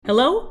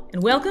Hello,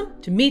 and welcome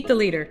to Meet the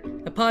Leader,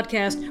 a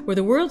podcast where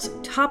the world's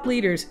top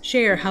leaders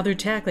share how they're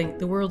tackling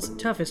the world's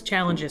toughest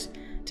challenges.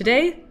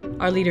 Today,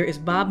 our leader is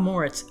Bob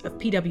Moritz of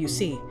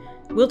PwC.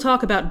 We'll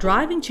talk about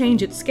driving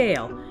change at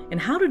scale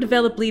and how to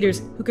develop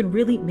leaders who can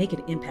really make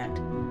an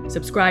impact.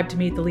 Subscribe to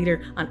Meet the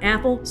Leader on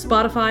Apple,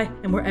 Spotify,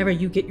 and wherever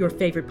you get your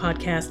favorite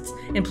podcasts.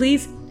 And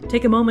please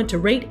take a moment to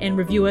rate and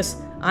review us.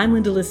 I'm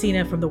Linda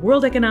Lucina from the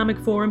World Economic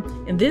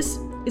Forum, and this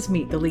is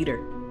Meet the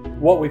Leader.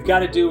 What we've got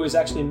to do is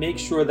actually make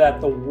sure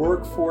that the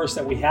workforce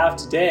that we have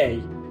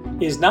today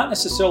is not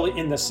necessarily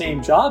in the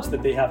same jobs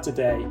that they have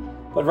today,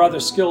 but rather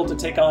skilled to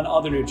take on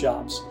other new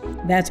jobs.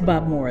 That's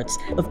Bob Moritz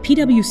of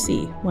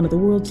PwC, one of the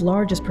world's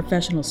largest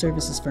professional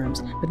services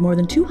firms with more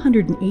than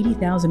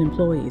 280,000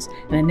 employees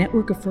and a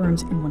network of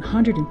firms in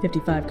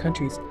 155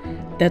 countries.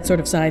 That sort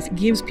of size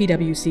gives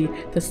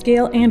PwC the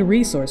scale and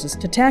resources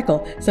to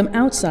tackle some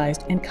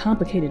outsized and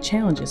complicated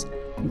challenges,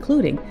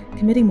 including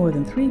committing more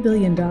than $3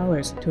 billion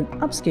to an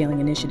upscaling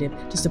initiative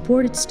to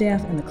support its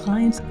staff and the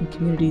clients and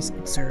communities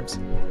it serves.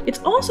 It's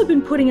also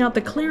been putting out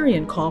the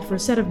clarion call for a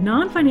set of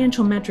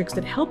non-financial metrics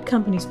that help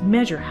companies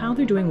measure how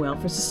they're doing well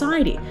for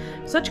society.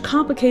 Such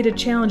complicated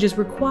challenges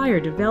require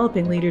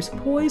developing leaders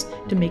poised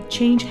to make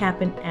change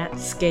happen at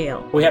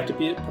scale. We have to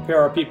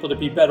prepare our people to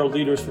be better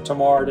leaders for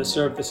tomorrow to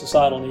serve the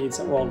societal needs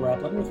that we're all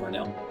grappling with right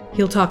now.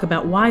 He'll talk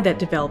about why that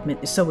development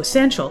is so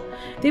essential,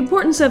 the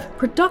importance of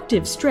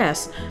productive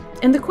stress,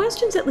 and the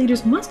questions that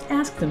leaders must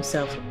ask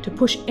themselves to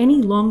push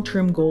any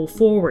long-term goal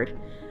forward.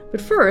 But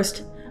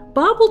first,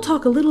 Bob will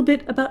talk a little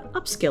bit about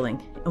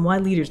upskilling and why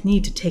leaders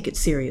need to take it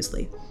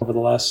seriously. Over the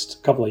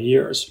last couple of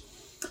years,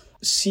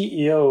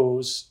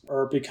 CEOs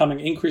are becoming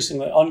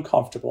increasingly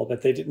uncomfortable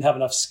that they didn't have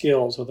enough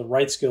skills or the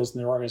right skills in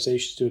their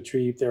organizations to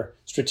achieve their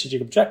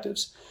strategic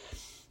objectives.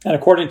 And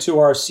according to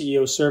our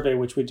CEO survey,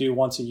 which we do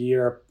once a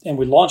year, and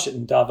we launch it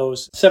in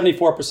Davos,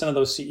 74% of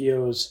those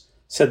CEOs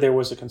said there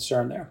was a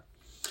concern there.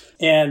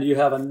 And you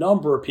have a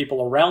number of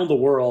people around the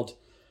world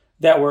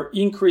that were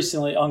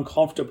increasingly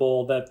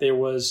uncomfortable that there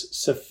was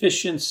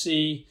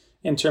sufficiency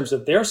in terms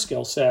of their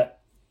skill set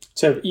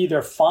to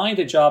either find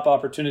a job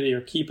opportunity or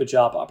keep a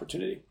job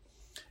opportunity.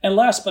 And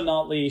last but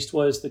not least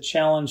was the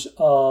challenge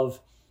of,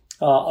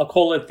 I'll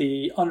call it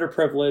the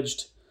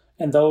underprivileged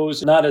and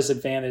those not as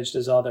advantaged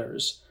as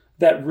others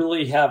that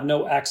really have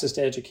no access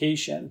to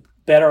education,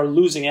 that are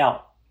losing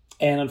out.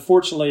 And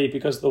unfortunately,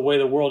 because of the way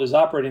the world is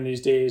operating these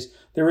days,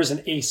 there is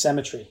an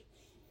asymmetry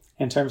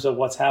in terms of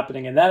what's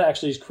happening. And that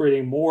actually is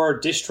creating more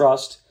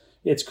distrust.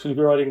 It's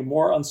creating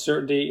more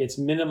uncertainty. It's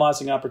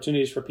minimizing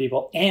opportunities for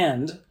people.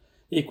 And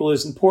equally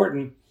as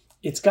important,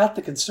 it's got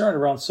the concern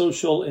around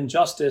social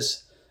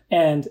injustice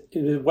and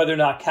whether or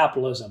not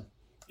capitalism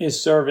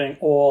is serving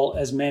all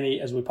as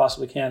many as we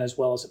possibly can, as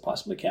well as it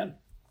possibly can.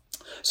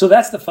 So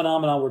that's the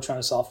phenomenon we're trying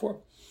to solve for.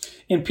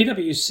 In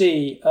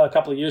PwC, a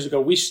couple of years ago,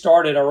 we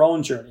started our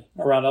own journey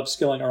around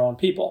upskilling our own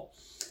people.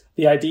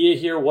 The idea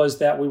here was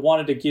that we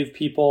wanted to give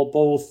people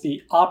both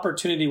the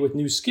opportunity with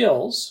new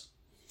skills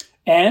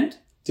and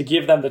to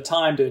give them the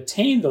time to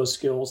attain those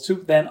skills, to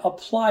then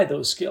apply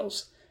those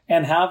skills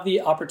and have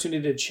the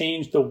opportunity to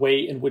change the way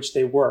in which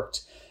they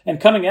worked.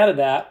 And coming out of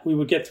that, we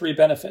would get three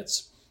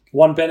benefits.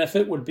 One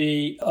benefit would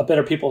be a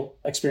better people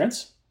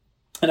experience.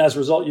 And as a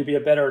result, you'd be a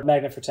better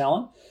magnet for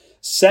talent.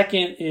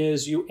 Second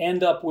is you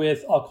end up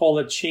with, I'll call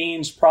it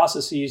change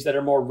processes that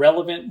are more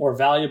relevant, more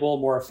valuable,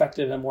 more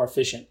effective, and more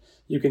efficient.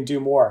 You can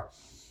do more.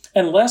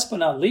 And last but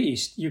not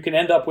least, you can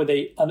end up with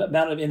an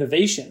amount of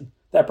innovation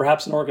that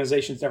perhaps an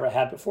organization's never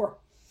had before.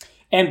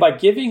 And by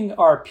giving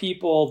our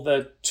people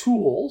the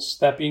tools,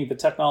 that being the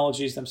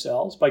technologies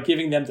themselves, by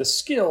giving them the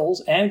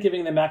skills and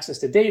giving them access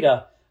to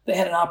data, they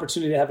had an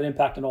opportunity to have an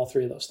impact on all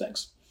three of those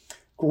things.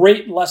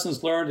 Great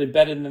lessons learned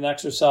embedded in an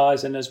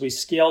exercise. And as we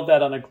scaled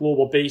that on a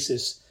global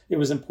basis, it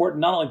was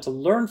important not only to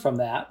learn from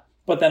that,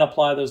 but then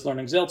apply those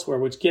learnings elsewhere,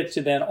 which gets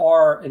to then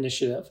our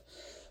initiative.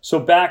 So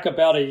back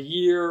about a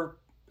year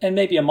and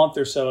maybe a month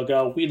or so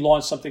ago, we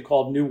launched something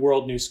called New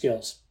World, New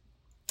Skills.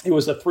 It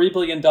was a $3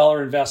 billion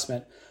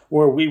investment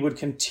where we would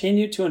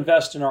continue to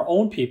invest in our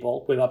own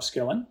people with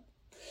upskilling.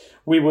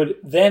 We would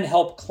then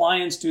help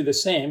clients do the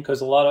same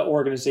because a lot of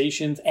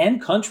organizations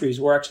and countries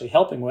we're actually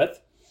helping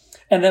with.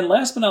 And then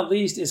last but not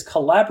least is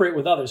collaborate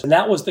with others. And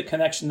that was the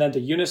connection then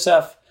to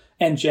UNICEF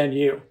and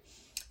GenU.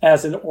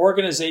 As an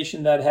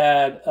organization that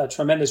had a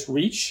tremendous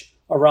reach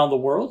around the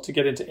world to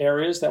get into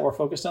areas that were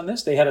focused on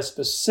this, they had a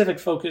specific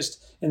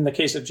focus in the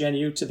case of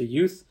GenU to the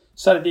youth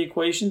side of the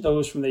equation,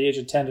 those from the age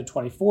of 10 to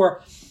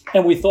 24.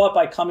 And we thought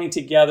by coming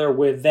together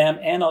with them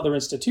and other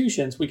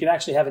institutions, we could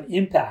actually have an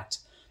impact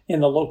in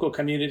the local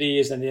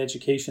communities and the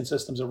education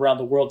systems around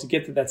the world to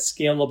get to that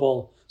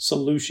scalable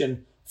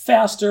solution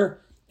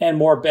faster and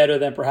more better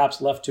than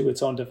perhaps left to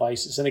its own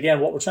devices. And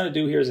again, what we're trying to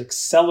do here is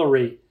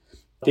accelerate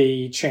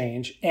the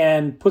change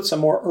and put some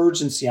more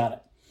urgency on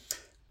it.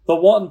 The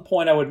one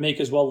point I would make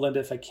as well, Linda,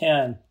 if I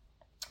can,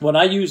 when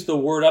I use the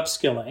word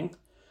upskilling,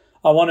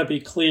 I want to be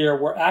clear,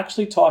 we're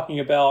actually talking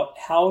about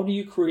how do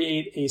you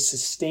create a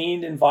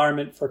sustained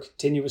environment for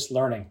continuous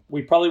learning.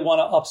 We probably want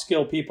to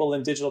upskill people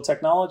in digital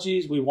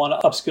technologies. We want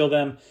to upskill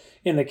them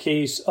in the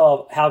case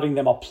of having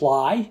them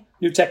apply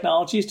new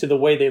technologies to the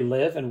way they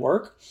live and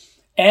work.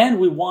 And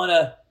we want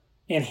to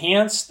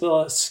enhance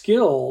the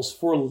skills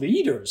for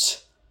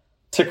leaders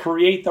to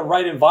create the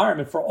right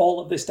environment for all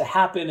of this to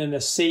happen in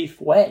a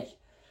safe way.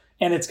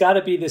 And it's got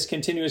to be this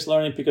continuous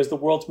learning because the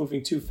world's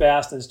moving too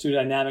fast and it's too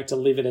dynamic to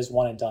leave it as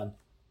one and done.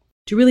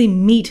 To really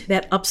meet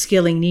that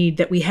upskilling need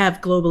that we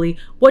have globally,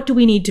 what do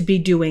we need to be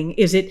doing?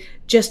 Is it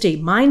just a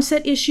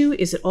mindset issue?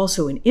 Is it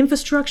also an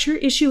infrastructure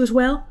issue as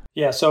well?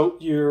 Yeah, so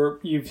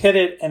you've hit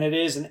it, and it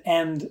is an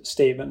and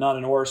statement, not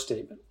an or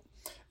statement.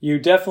 You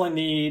definitely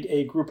need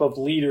a group of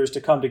leaders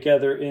to come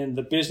together in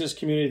the business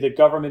community, the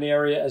government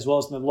area, as well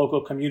as in the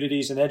local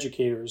communities and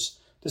educators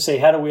to say,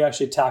 how do we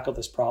actually tackle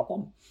this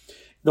problem?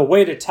 The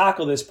way to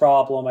tackle this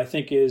problem, I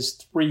think, is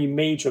 3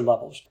 major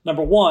levels.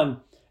 Number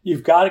one,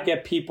 you've got to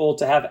get people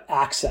to have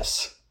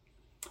access.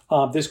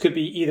 This could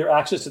be either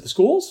access to the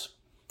schools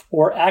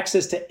or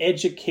access to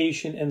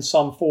education in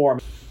some form.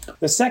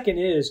 The second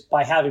is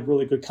by having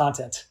really good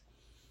content.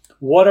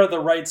 What are the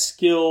right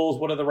skills?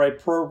 What are the right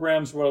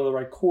programs? What are the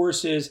right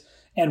courses?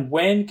 And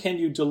when can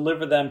you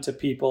deliver them to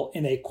people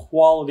in a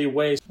quality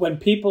way? When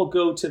people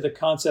go to the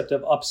concept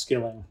of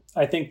upskilling,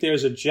 I think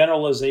there's a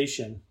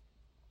generalization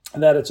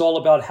that it's all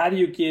about how do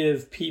you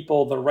give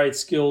people the right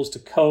skills to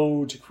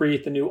code, to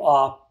create the new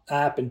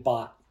app and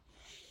bot.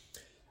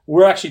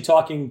 We're actually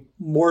talking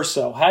more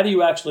so. How do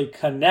you actually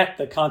connect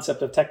the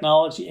concept of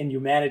technology and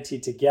humanity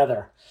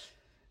together?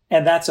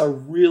 And that's a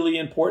really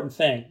important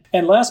thing.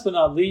 And last but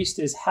not least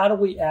is how do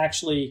we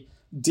actually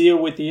deal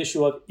with the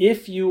issue of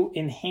if you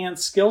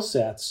enhance skill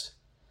sets,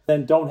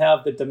 then don't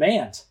have the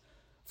demand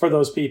for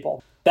those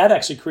people. That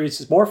actually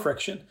creates more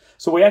friction.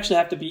 So we actually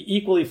have to be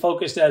equally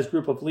focused as a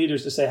group of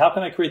leaders to say, how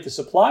can I create the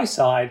supply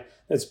side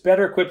that's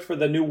better equipped for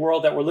the new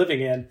world that we're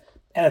living in,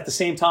 and at the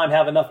same time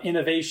have enough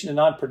innovation and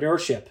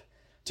entrepreneurship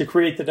to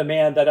create the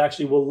demand that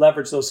actually will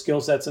leverage those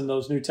skill sets and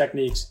those new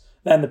techniques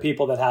than the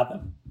people that have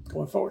them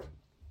going forward.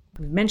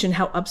 We've mentioned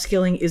how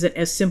upskilling isn't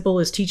as simple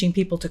as teaching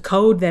people to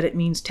code, that it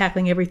means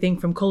tackling everything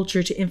from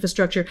culture to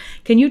infrastructure.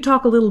 Can you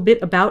talk a little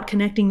bit about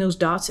connecting those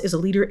dots as a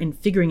leader and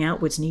figuring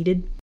out what's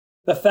needed?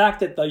 The fact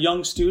that the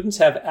young students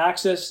have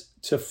access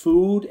to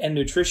food and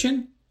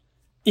nutrition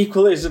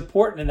equally is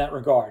important in that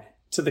regard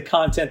to the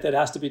content that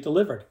has to be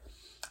delivered.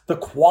 The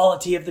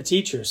quality of the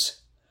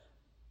teachers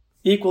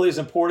equally as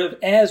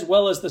important, as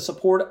well as the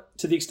support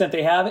to the extent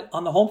they have it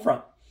on the home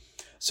front.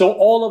 So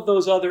all of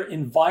those other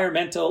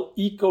environmental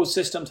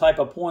ecosystem type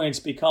of points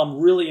become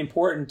really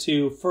important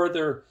to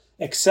further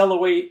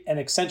accelerate and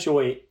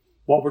accentuate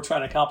what we're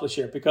trying to accomplish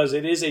here, because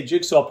it is a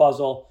jigsaw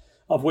puzzle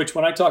of which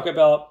when I talk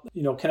about,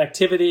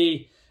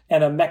 connectivity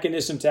and a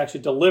mechanism to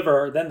actually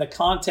deliver, then the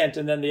content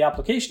and then the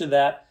application of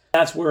that,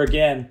 that's where,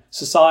 again,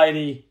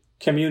 society,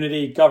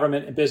 community,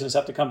 government, and business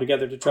have to come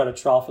together to try to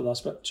solve for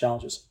those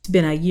challenges. It's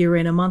been a year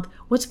and a month.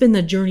 What's been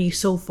the journey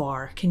so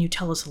far? Can you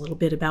tell us a little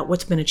bit about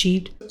what's been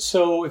achieved?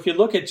 So if you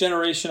look at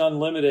Generation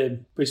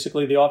Unlimited,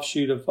 basically the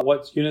offshoot of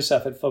what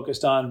UNICEF had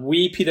focused on,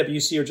 we,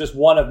 PwC, are just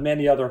one of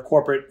many other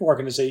corporate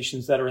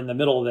organizations that are in the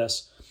middle of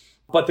this.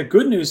 But the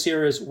good news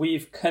here is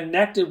we've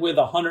connected with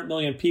 100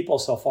 million people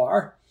so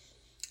far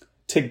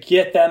to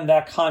get them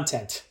that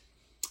content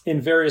in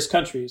various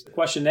countries. The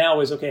question now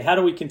is, okay, how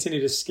do we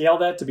continue to scale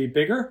that to be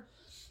bigger?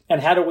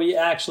 And how do we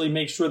actually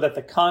make sure that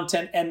the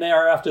content and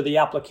thereafter the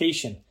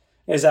application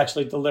is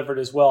actually delivered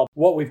as well?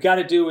 What we've got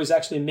to do is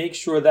actually make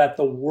sure that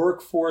the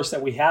workforce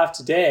that we have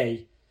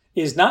today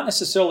is not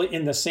necessarily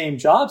in the same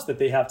jobs that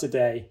they have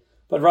today,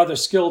 but rather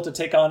skilled to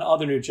take on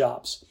other new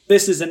jobs.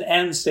 This is an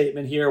end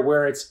statement here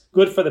where it's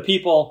good for the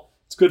people,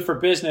 it's good for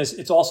business,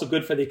 it's also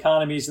good for the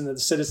economies and the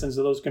citizens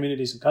of those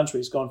communities and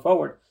countries going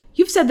forward.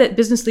 You've said that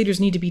business leaders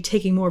need to be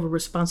taking more of a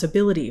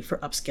responsibility for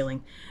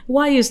upskilling.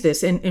 Why is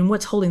this, and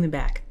what's holding them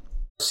back?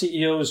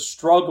 CEOs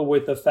struggle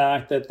with the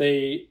fact that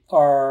they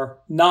are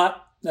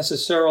not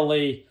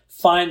necessarily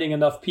finding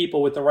enough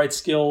people with the right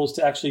skills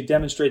to actually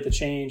demonstrate the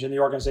change in the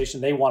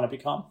organization they want to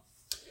become.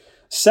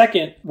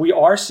 Second, we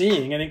are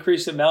seeing an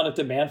increased amount of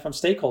demand from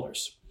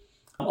stakeholders.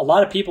 A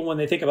lot of people, when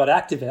they think about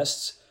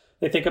activists,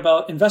 they think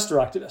about investor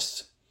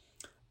activists.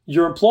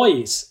 Your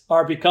employees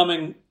are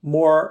becoming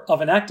more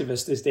of an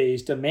activist these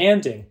days,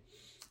 demanding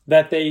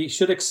that they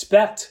should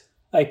expect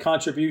a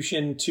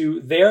contribution to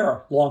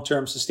their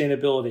long-term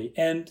sustainability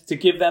and to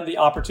give them the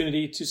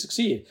opportunity to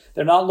succeed.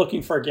 They're not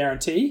looking for a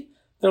guarantee,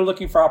 they're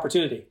looking for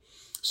opportunity.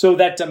 So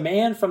that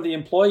demand from the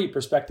employee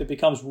perspective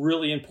becomes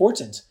really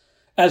important,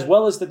 as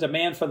well as the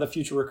demand for the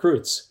future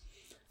recruits.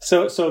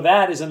 So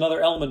that is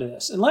another element of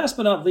this. And last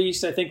but not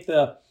least, I think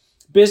the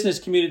business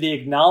community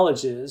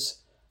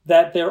acknowledges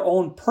that their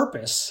own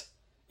purpose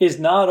is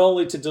not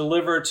only to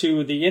deliver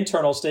to the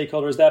internal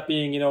stakeholders, that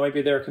being,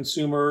 maybe their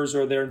consumers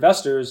or their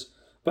investors,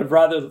 but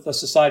rather the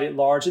society at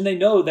large. And they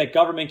know that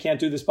government can't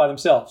do this by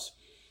themselves.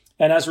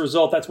 And as a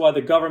result, that's why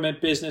the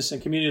government, business,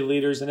 and community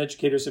leaders and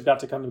educators have got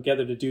to come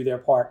together to do their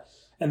part.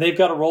 And they've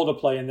got a role to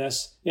play in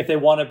this if they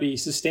want to be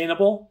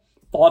sustainable,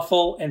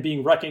 thoughtful, and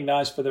being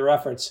recognized for their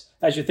efforts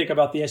as you think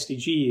about the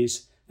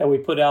SDGs that we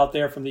put out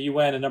there from the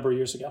UN a number of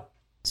years ago.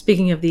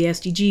 Speaking of the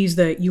SDGs,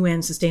 the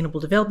UN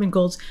Sustainable Development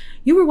Goals,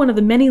 you were one of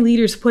the many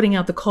leaders putting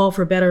out the call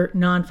for better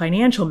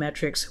non-financial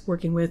metrics,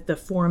 working with the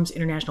Forum's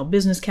International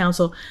Business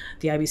Council,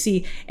 the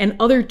IBC, and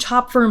other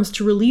top firms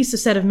to release a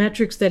set of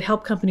metrics that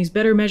help companies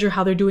better measure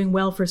how they're doing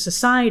well for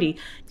society.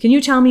 Can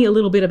you tell me a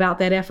little bit about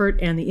that effort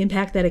and the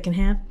impact that it can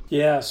have?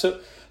 Yeah, so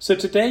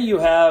today you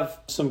have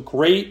some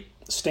great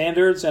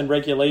standards and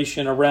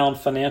regulation around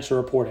financial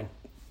reporting,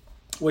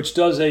 which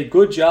does a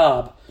good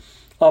job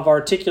of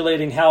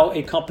articulating how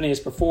a company has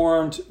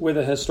performed with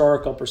a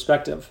historical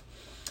perspective.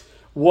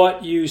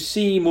 What you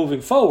see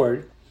moving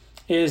forward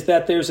is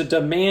that there's a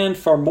demand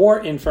for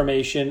more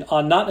information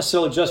on not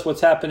necessarily just what's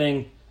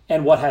happening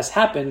and what has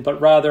happened, but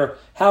rather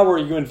how are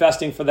you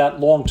investing for that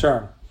long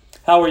term?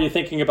 How are you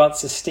thinking about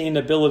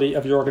sustainability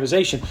of your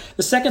organization?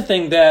 The second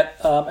thing that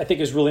I think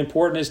is really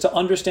important is to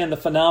understand the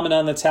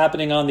phenomenon that's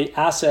happening on the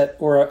asset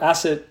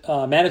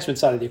management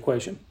side of the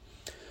equation.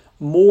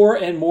 More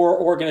and more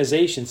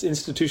organizations,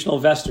 institutional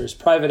investors,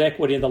 private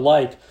equity, and the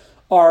like,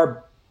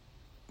 are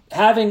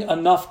having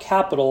enough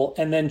capital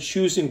and then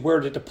choosing where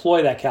to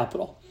deploy that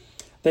capital.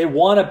 They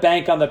want to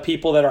bank on the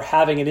people that are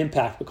having an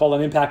impact. We call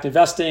them impact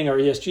investing or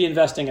ESG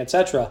investing,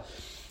 etc.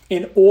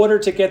 In order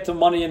to get the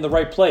money in the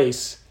right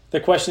place, the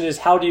question is,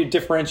 how do you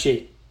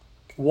differentiate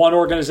one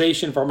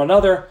organization from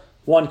another,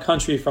 one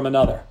country from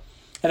another?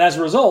 And as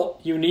a result,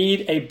 you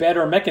need a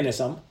better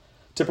mechanism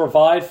to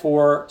provide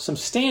for some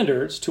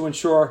standards to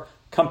ensure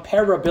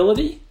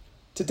comparability,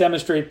 to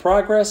demonstrate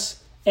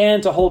progress,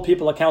 and to hold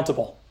people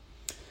accountable.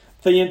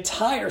 The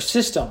entire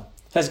system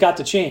has got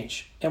to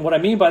change. And what I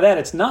mean by that,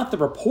 it's not the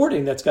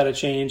reporting that's got to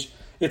change.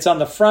 It's on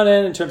the front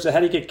end in terms of how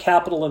do you get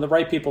capital in the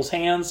right people's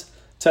hands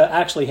to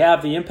actually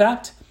have the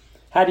impact?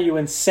 How do you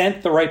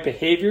incent the right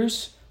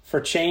behaviors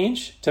for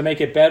change to make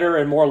it better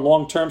and more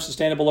long-term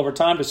sustainable over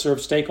time to serve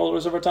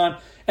stakeholders over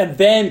time? And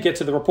then get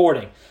to the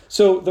reporting.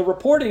 So the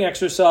reporting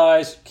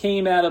exercise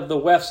came out of the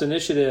WEF's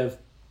initiative,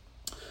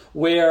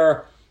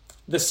 where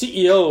the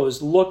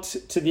CEOs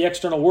looked to the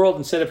external world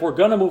and said, if we're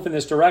going to move in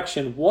this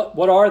direction,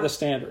 what are the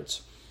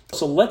standards?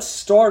 So let's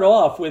start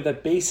off with a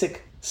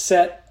basic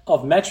set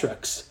of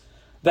metrics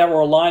that were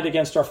aligned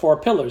against our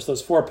 4 pillars.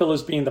 Those 4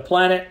 pillars being the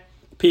planet,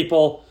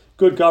 people,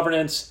 good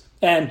governance,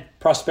 and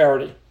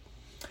prosperity.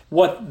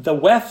 What the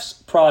WEF's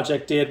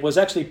project did was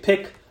actually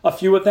pick a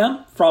few of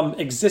them from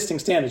existing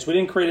standards. We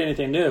didn't create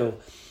anything new.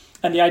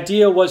 And the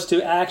idea was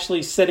to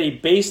actually set a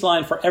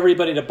baseline for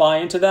everybody to buy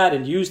into that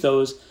and use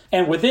those.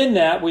 And within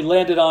that, we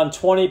landed on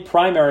 20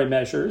 primary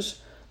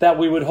measures that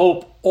we would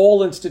hope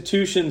all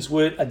institutions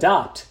would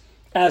adopt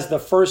as the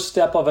first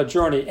step of a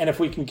journey. And if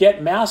we can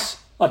get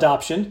mass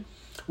adoption,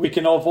 we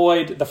can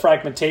avoid the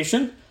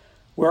fragmentation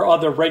where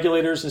other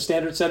regulators and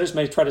standard setters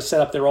may try to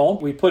set up their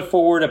own. We put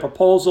forward a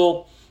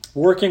proposal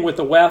working with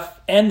the WEF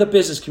and the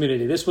business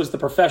community. This was the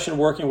profession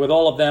working with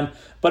all of them,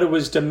 but it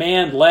was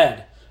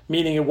demand-led,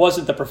 meaning it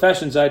wasn't the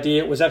profession's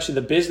idea, it was actually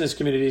the business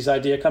community's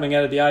idea coming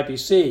out of the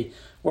IBC,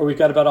 where we've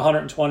got about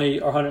 120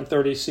 or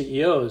 130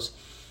 CEOs.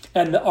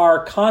 And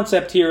our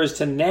concept here is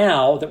to,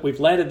 now that we've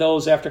landed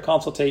those after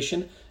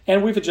consultation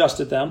and we've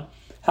adjusted them,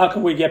 how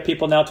can we get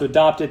people now to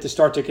adopt it, to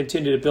start to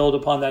continue to build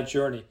upon that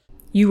journey?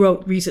 You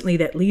wrote recently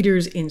that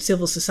leaders in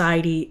civil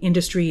society,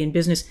 industry, and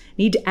business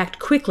need to act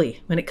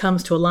quickly when it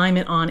comes to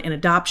alignment on and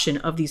adoption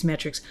of these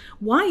metrics.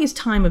 Why is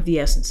time of the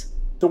essence?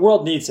 The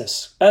world needs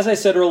this. As I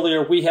said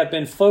earlier, we have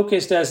been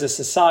focused as a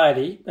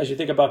society, as you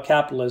think about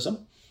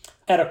capitalism,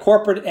 at a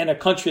corporate and a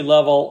country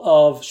level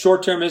of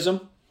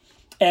short-termism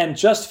and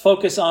just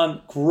focus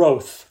on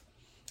growth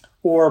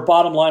or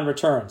bottom line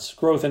returns,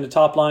 growth in the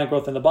top line,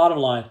 growth in the bottom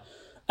line,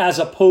 as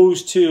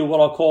opposed to what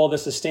I'll call the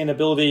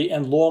sustainability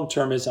and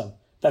long-termism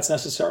that's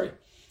necessary.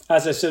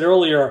 As I said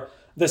earlier,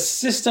 the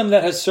system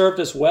that has served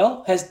us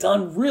well has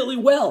done really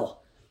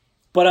well,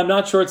 but I'm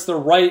not sure it's the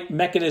right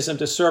mechanism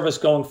to serve us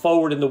going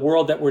forward in the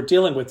world that we're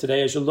dealing with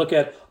today as you look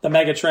at the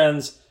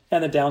megatrends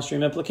and the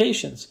downstream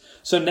implications.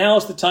 So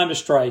now's the time to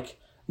strike.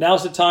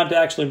 Now's the time to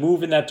actually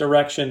move in that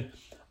direction.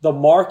 The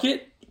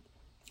market,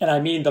 and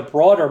I mean the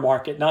broader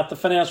market, not the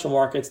financial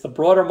markets, the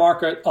broader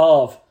market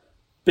of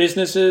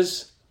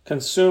businesses,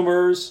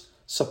 consumers,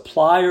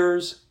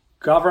 suppliers,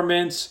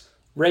 governments,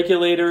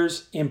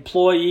 regulators,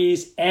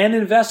 employees, and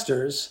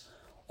investors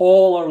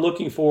all are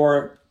looking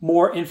for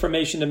more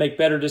information to make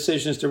better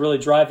decisions to really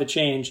drive the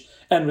change.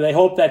 And they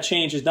hope that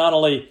change is not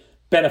only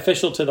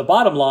beneficial to the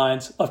bottom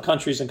lines of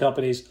countries and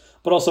companies,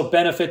 but also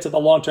benefit to the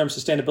long-term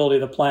sustainability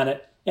of the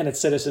planet and its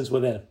citizens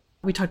within.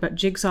 We talked about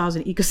jigsaws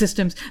and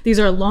ecosystems. These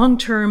are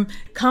long-term,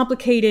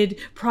 complicated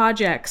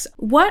projects.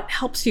 What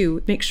helps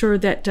you make sure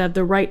that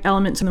the right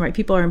elements and the right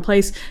people are in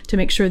place to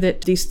make sure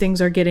that these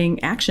things are getting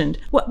actioned?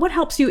 What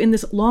helps you in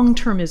this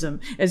long-termism,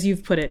 as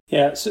you've put it?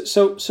 Yeah,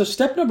 so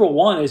step number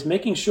one is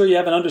making sure you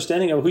have an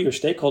understanding of who your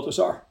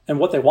stakeholders are and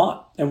what they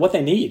want and what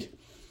they need.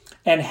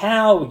 and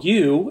how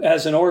you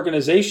as an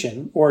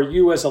organization or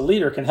you as a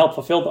leader can help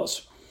fulfill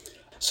those.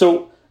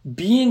 So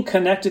being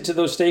connected to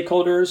those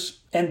stakeholders,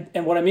 and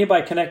what I mean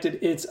by connected,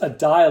 it's a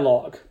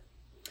dialogue.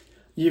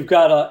 You've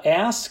got to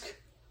ask,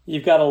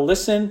 you've got to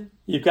listen,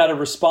 you've got to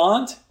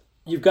respond,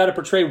 you've got to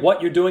portray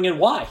what you're doing and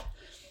why.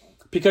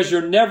 Because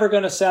you're never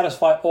going to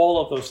satisfy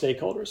all of those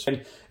stakeholders.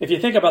 And if you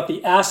think about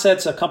the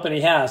assets a company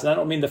has, and I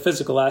don't mean the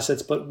physical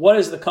assets, but what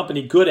is the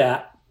company good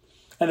at,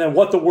 and then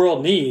what the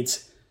world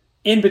needs,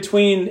 in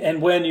between and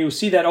when you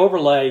see that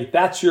overlay,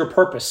 that's your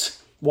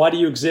purpose. Why do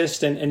you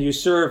exist? And you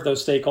serve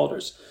those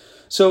stakeholders.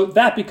 So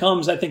that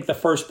becomes, I think, the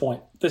first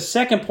point. The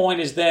second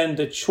point is then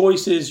the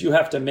choices you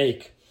have to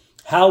make.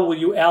 How will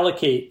you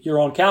allocate your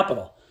own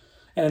capital?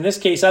 And in this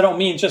case, I don't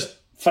mean just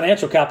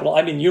financial capital,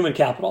 I mean human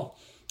capital.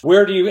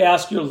 Where do you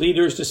ask your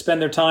leaders to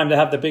spend their time to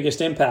have the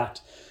biggest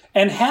impact?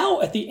 And how,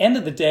 at the end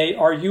of the day,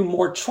 are you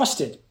more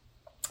trusted?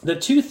 The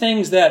two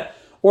things that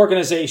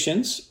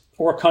organizations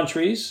or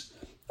countries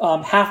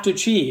have to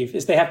achieve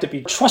is they have to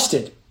be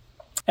trusted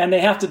and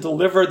they have to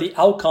deliver the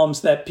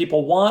outcomes that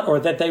people want or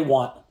that they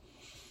want.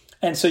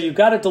 And so you've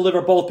got to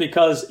deliver both,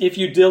 because if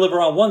you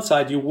deliver on one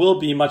side, you will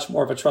be much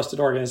more of a trusted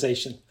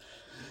organization.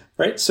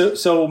 Right?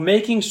 So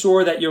making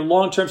sure that your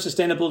long-term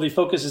sustainability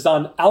focuses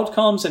on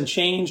outcomes and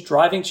change,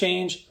 driving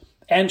change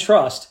and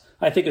trust,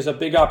 I think is a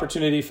big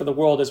opportunity for the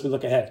world as we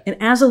look ahead. And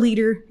as a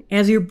leader,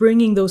 as you're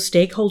bringing those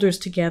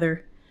stakeholders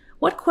together,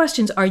 what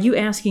questions are you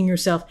asking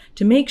yourself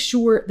to make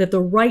sure that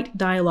the right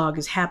dialogue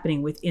is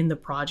happening within the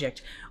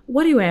project?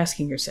 What are you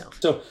asking yourself?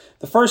 So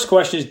the first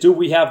question is, do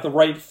we have the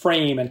right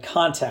frame and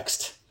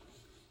context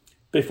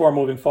before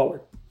moving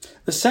forward?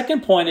 The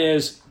second point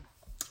is,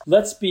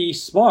 let's be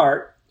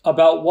smart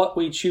about what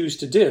we choose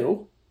to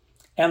do,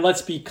 and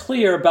let's be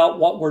clear about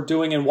what we're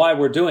doing and why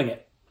we're doing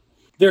it.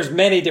 There's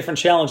many different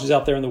challenges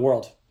out there in the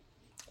world.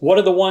 What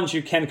are the ones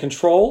you can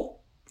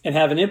control and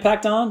have an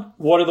impact on?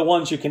 What are the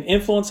ones you can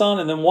influence on?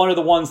 And then what are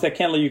the ones that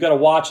you got to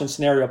watch and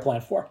scenario plan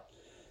for?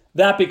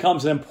 That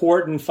becomes an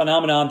important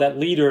phenomenon that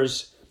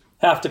leaders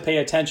have to pay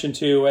attention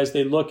to as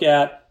they look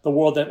at the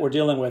world that we're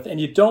dealing with.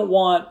 And you don't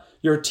want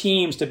your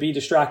teams to be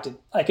distracted.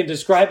 I can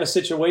describe a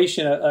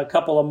situation a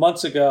couple of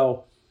months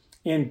ago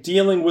in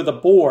dealing with a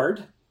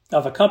board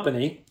of a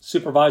company,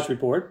 supervisory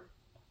board.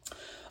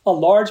 A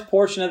large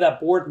portion of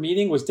that board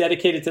meeting was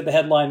dedicated to the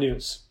headline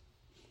news.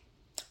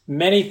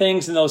 Many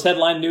things in those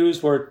headline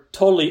news were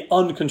totally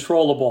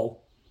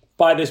uncontrollable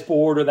by this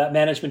board or that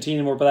management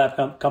team or by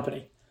that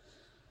company.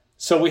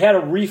 So we had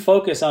to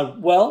refocus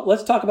on, well,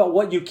 let's talk about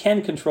what you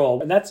can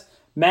control. And that's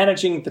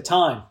managing the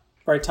time,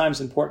 right?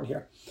 Time's important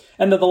here.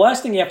 And then the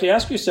last thing you have to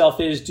ask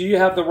yourself is, do you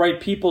have the right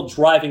people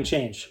driving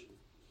change?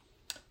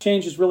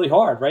 Change is really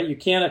hard, right? You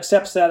can't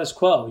accept status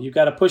quo. You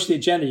got to push the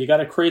agenda. You got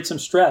to create some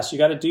stress. You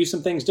got to do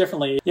some things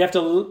differently. You have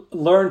to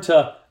learn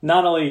to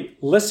not only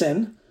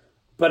listen,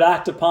 but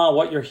act upon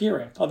what you're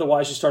hearing.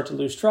 Otherwise, you start to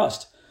lose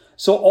trust.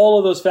 So all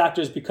of those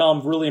factors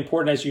become really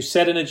important as you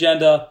set an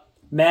agenda,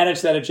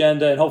 manage that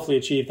agenda, and hopefully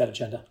achieve that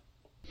agenda.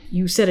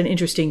 You said an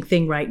interesting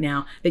thing right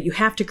now, that you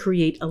have to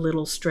create a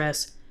little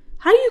stress.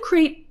 How do you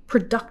create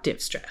productive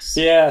stress?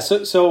 Yeah,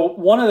 so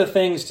one of the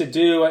things to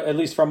do, at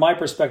least from my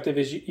perspective,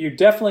 is you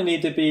definitely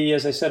need to be,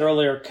 as I said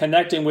earlier,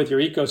 connecting with your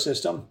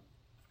ecosystem.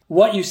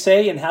 What you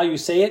say and how you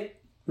say it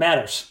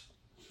matters.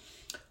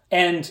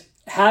 And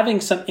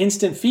having some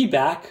instant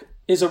feedback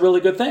is a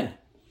really good thing.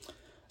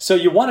 So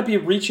you want to be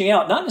reaching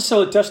out, not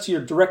necessarily just to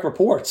your direct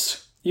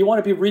reports. You want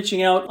to be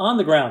reaching out on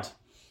the ground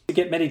to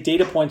get many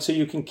data points so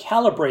you can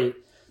calibrate.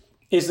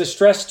 Is the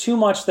stress too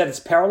much that it's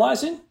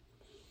paralyzing?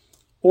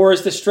 Or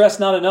is the stress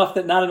not enough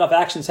that not enough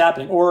action's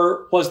happening?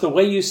 Or was the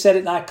way you said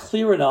it not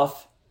clear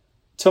enough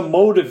to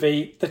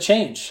motivate the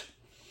change?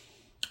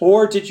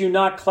 Or did you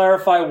not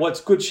clarify what's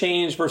good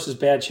change versus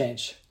bad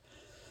change?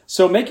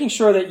 So making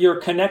sure that you're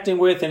connecting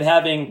with and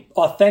having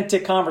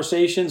authentic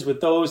conversations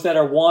with those that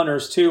are 1 or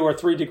 2 or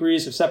 3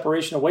 degrees of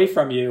separation away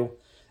from you,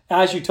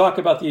 as you talk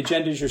about the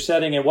agendas you're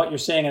setting and what you're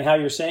saying and how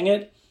you're saying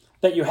it,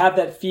 that you have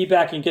that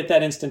feedback and get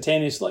that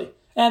instantaneously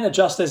and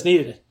adjust as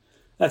needed.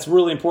 That's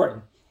really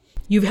important.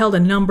 You've held a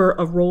number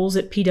of roles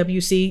at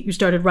PwC. You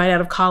started right out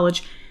of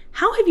college.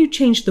 How have you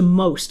changed the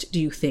most, do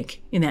you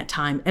think, in that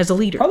time as a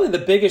leader? Probably the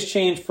biggest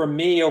change for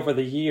me over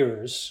the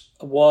years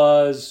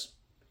was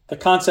the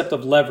concept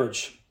of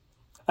leverage.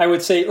 I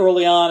would say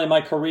early on in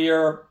my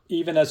career,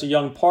 even as a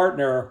young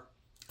partner,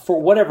 for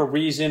whatever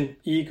reason,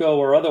 ego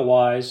or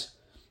otherwise,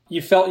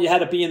 you felt you had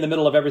to be in the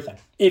middle of everything.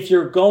 If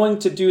you're going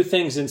to do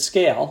things in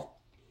scale,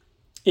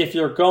 if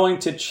you're going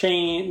to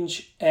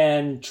change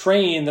and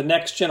train the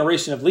next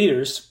generation of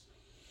leaders,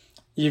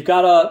 you've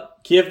got to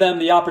give them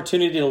the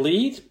opportunity to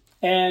lead,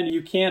 and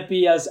you can't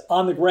be as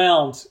on the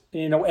ground,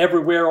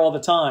 everywhere all the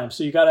time.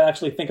 So you got to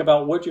actually think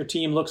about what your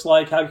team looks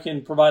like, how you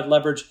can provide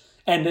leverage,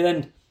 and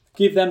then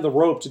give them the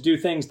rope to do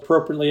things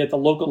appropriately at the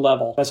local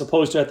level as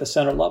opposed to at the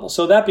center level.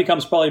 So that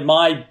becomes probably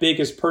my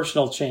biggest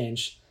personal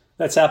change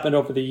that's happened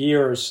over the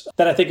years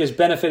that I think has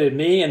benefited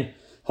me and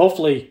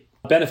hopefully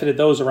benefited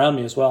those around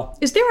me as well.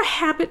 Is there a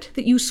habit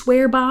that you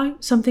swear by,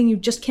 something you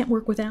just can't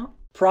work without?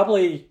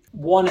 Probably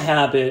one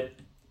habit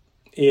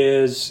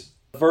is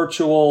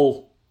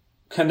virtual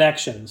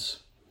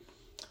connections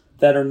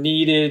that are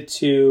needed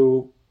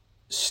to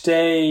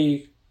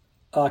stay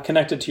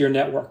connected to your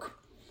network.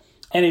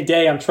 Any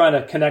day I'm trying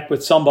to connect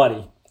with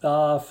somebody,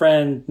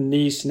 friend,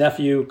 niece,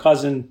 nephew,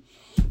 cousin,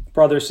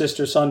 brother,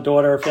 sister, son,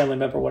 daughter, family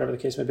member, whatever the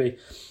case may be.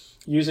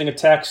 Using a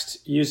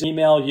text, using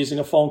email, using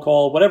a phone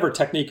call, whatever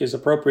technique is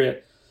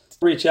appropriate.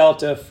 Reach out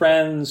to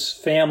friends,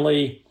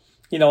 family,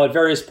 at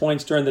various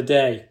points during the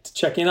day to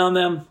check in on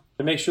them,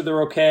 to make sure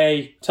they're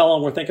okay, tell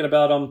them we're thinking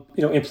about them,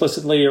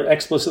 implicitly or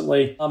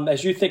explicitly.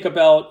 As you think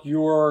about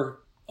your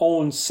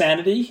own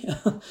sanity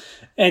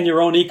and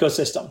your own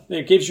ecosystem,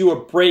 it gives you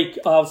a break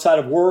outside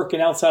of work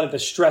and outside of the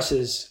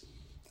stresses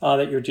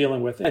that you're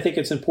dealing with. I think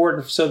it's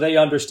important so they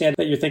understand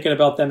that you're thinking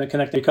about them and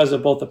connecting because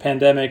of both the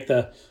pandemic,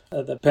 the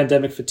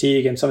pandemic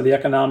fatigue, and some of the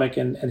economic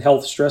and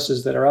health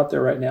stresses that are out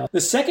there right now.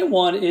 The second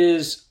one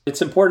is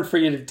it's important for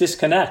you to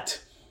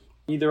disconnect,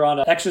 either on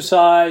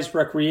exercise,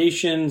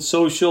 recreation,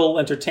 social,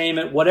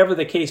 entertainment, whatever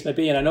the case may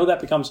be. And I know that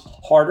becomes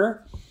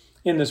harder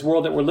in this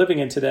world that we're living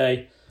in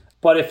today.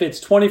 But if it's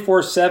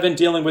 24/7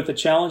 dealing with the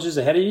challenges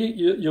ahead of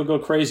you, you'll go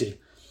crazy.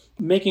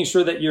 Making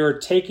sure that you're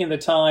taking the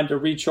time to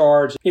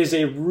recharge is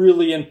a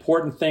really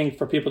important thing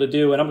for people to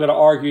do. And I'm going to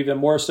argue even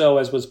more so,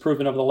 as was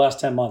proven over the last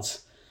 10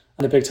 months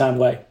in a big time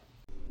way.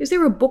 Is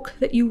there a book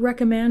that you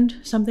recommend,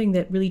 something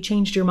that really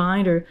changed your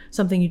mind, or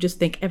something you just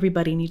think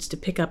everybody needs to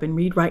pick up and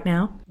read right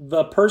now?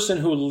 The person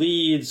who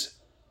leads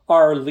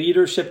our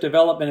leadership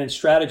development and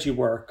strategy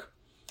work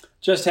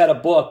just had a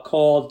book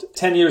called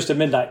 10 Years to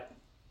Midnight.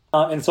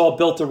 And it's all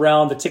built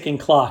around the ticking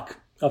clock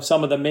of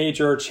some of the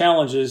major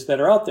challenges that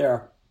are out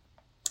there.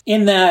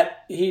 In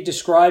that, he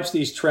describes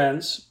these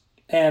trends,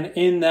 and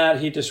in that,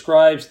 he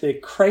describes the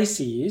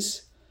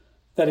crises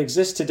that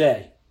exist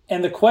today.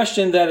 And the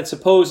question that it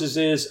supposes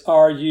is,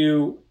 are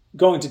you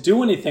going to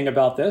do anything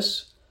about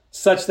this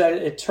such that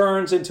it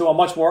turns into a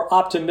much more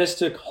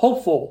optimistic,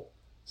 hopeful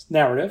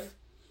narrative?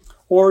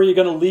 Or are you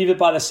going to leave it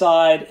by the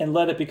side and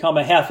let it become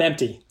a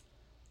half-empty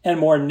and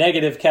more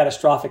negative,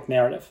 catastrophic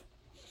narrative?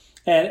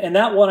 And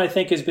that one, I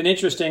think, has been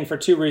interesting for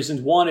two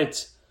reasons. One,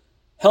 it's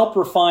helped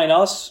refine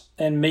us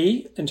and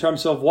me in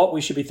terms of what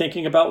we should be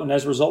thinking about, and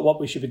as a result, what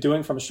we should be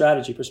doing from a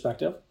strategy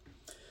perspective.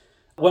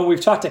 When we've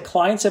talked to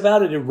clients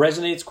about it, it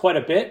resonates quite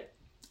a bit.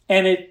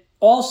 And it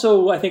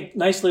also, I think,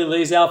 nicely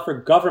lays out for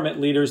government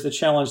leaders the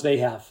challenge they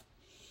have.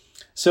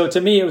 So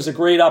to me, it was a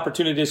great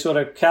opportunity to sort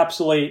of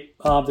encapsulate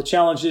the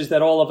challenges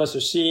that all of us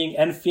are seeing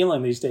and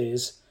feeling these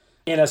days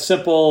in a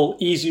simple,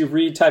 easy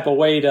read type of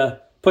way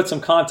to put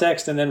some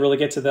context and then really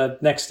get to the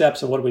next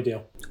steps of what do we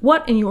do.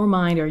 What, in your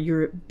mind, are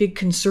your big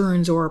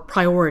concerns or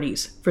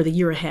priorities for the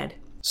year ahead?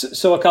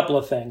 So a couple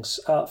of things.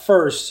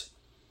 First,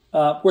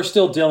 we're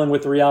still dealing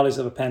with the realities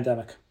of a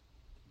pandemic.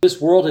 This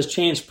world has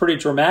changed pretty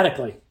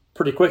dramatically,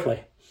 pretty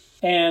quickly.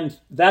 And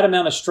that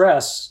amount of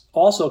stress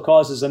also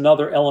causes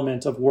another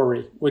element of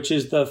worry, which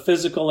is the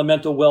physical and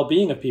mental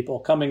well-being of people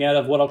coming out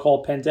of what I'll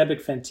call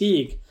pandemic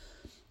fatigue.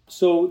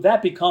 So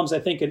that becomes, I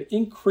think, an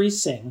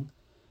increasing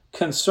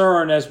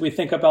concern as we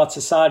think about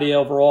society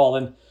overall.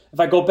 And if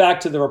I go back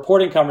to the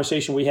reporting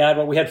conversation we had,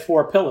 we had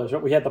four pillars,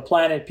 right? We had the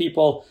planet,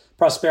 people,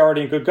 prosperity,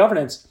 and good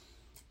governance.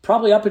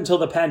 Probably up until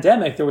the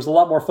pandemic, there was a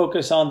lot more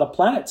focus on the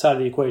planet side of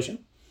the equation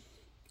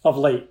of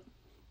late.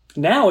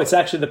 Now it's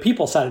actually the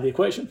people side of the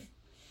equation.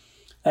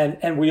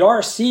 And we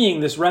are seeing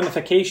this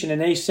ramification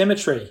and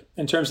asymmetry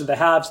in terms of the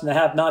haves and the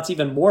have-nots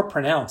even more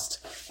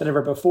pronounced than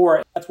ever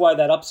before. That's why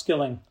that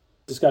upskilling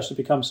discussion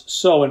becomes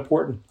so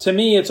important. To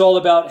me, it's all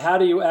about how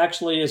do you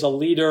actually, as a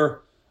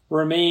leader,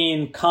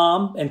 remain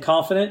calm and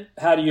confident?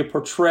 How do you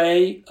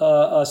portray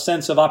a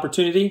sense of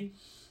opportunity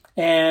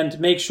and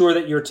make sure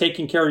that you're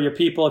taking care of your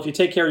people? If you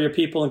take care of your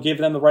people and give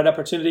them the right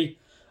opportunity,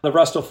 the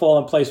rest will fall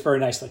in place very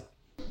nicely.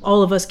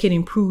 All of us can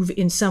improve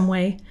in some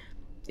way.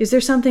 Is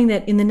there something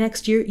that in the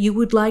next year you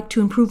would like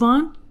to improve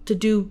on, to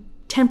do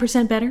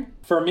 10% better?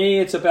 For me,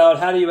 it's about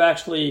how do you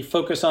actually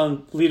focus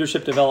on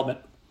leadership development?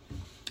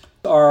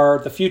 Are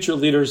the future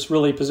leaders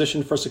really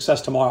positioned for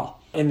success tomorrow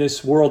in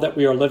this world that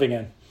we are living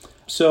in?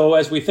 So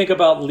as we think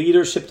about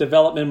leadership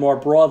development more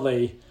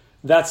broadly,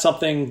 that's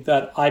something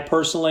that I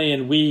personally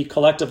and we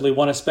collectively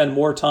want to spend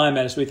more time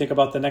at as we think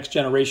about the next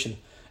generation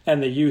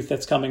and the youth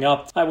that's coming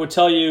up. I would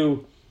tell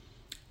you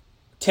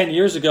 10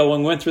 years ago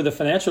when we went through the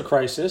financial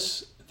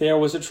crisis, there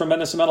was a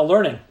tremendous amount of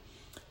learning.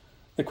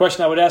 The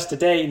question I would ask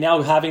today,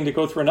 now having to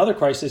go through another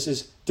crisis,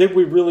 is did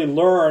we really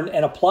learn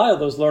and apply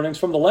those learnings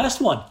from the last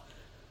one,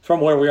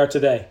 from where we are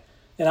today?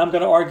 And I'm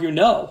going to argue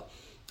no.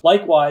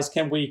 Likewise,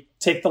 can we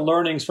take the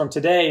learnings from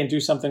today and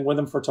do something with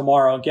them for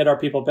tomorrow and get our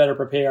people better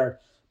prepared?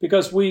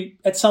 Because we,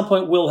 at some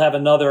point, will have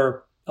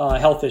another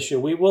health issue.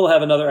 We will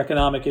have another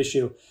economic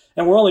issue.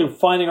 And we're only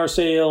finding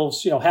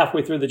ourselves,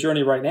 halfway through the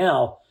journey right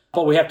now.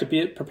 But we have to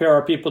prepare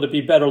our people to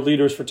be better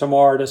leaders for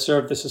tomorrow to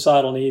serve the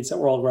societal needs that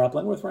we're all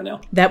grappling with right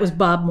now. That was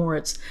Bob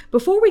Moritz.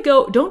 Before we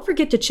go, don't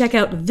forget to check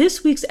out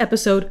this week's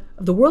episode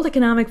of the World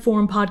Economic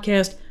Forum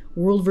podcast,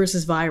 World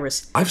vs.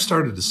 Virus. I've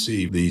started to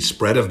see the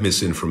spread of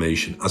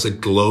misinformation as a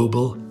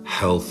global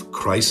health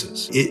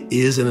crisis. It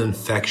is an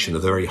infection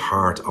of the very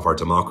heart of our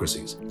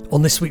democracies.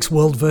 On this week's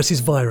World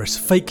vs. Virus,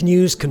 fake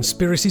news,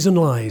 conspiracies and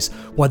lies,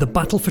 why the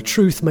battle for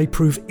truth may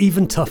prove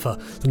even tougher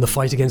than the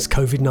fight against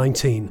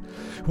COVID-19.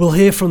 We'll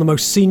hear from the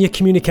most senior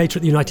communicator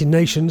at the United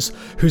Nations,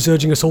 who's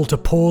urging us all to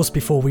pause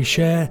before we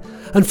share,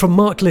 and from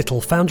Mark Little,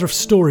 founder of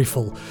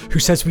Storyful, who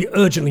says we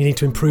urgently need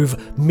to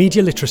improve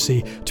media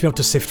literacy to be able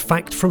to sift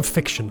fact from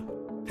fiction.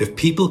 If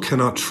people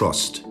cannot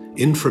trust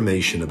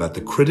information about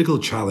the critical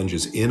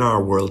challenges in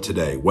our world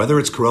today, whether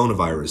it's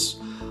coronavirus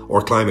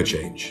or climate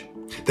change,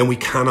 then we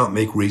cannot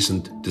make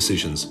recent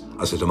decisions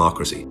as a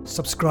democracy.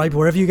 Subscribe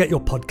wherever you get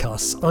your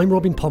podcasts. I'm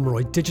Robin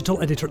Pomeroy,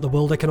 digital editor at the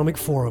World Economic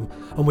Forum,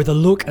 and with a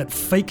look at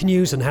fake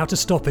news and how to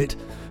stop it,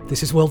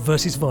 this is World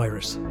vs.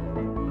 Virus.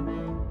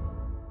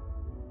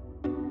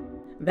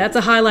 That's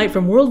a highlight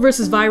from World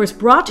vs. Virus,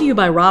 brought to you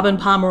by Robin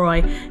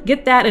Pomeroy.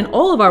 Get that and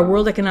all of our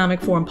World Economic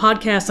Forum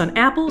podcasts on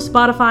Apple,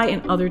 Spotify,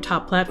 and other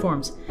top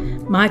platforms.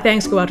 My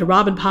thanks go out to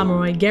Robin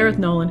Pomeroy, Gareth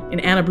Nolan, and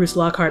Anna Bruce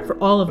Lockhart for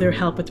all of their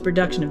help with the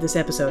production of this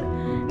episode.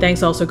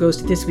 Thanks also goes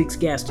to this week's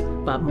guest,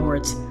 Bob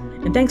Moritz.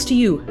 And thanks to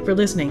you for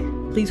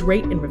listening. Please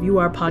rate and review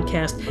our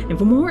podcast. And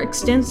for more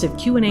extensive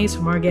Q&As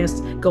from our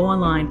guests, go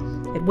online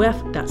at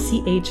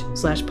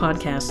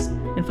wef.ch/podcasts.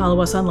 And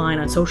follow us online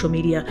on social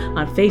media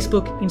on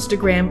Facebook,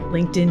 Instagram,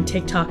 LinkedIn,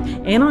 TikTok,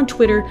 and on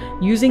Twitter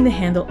using the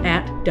handle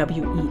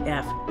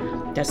 @WEF.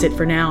 That's it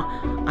for now.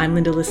 I'm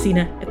Linda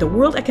Lacina at the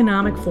World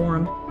Economic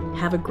Forum.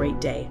 Have a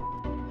great day.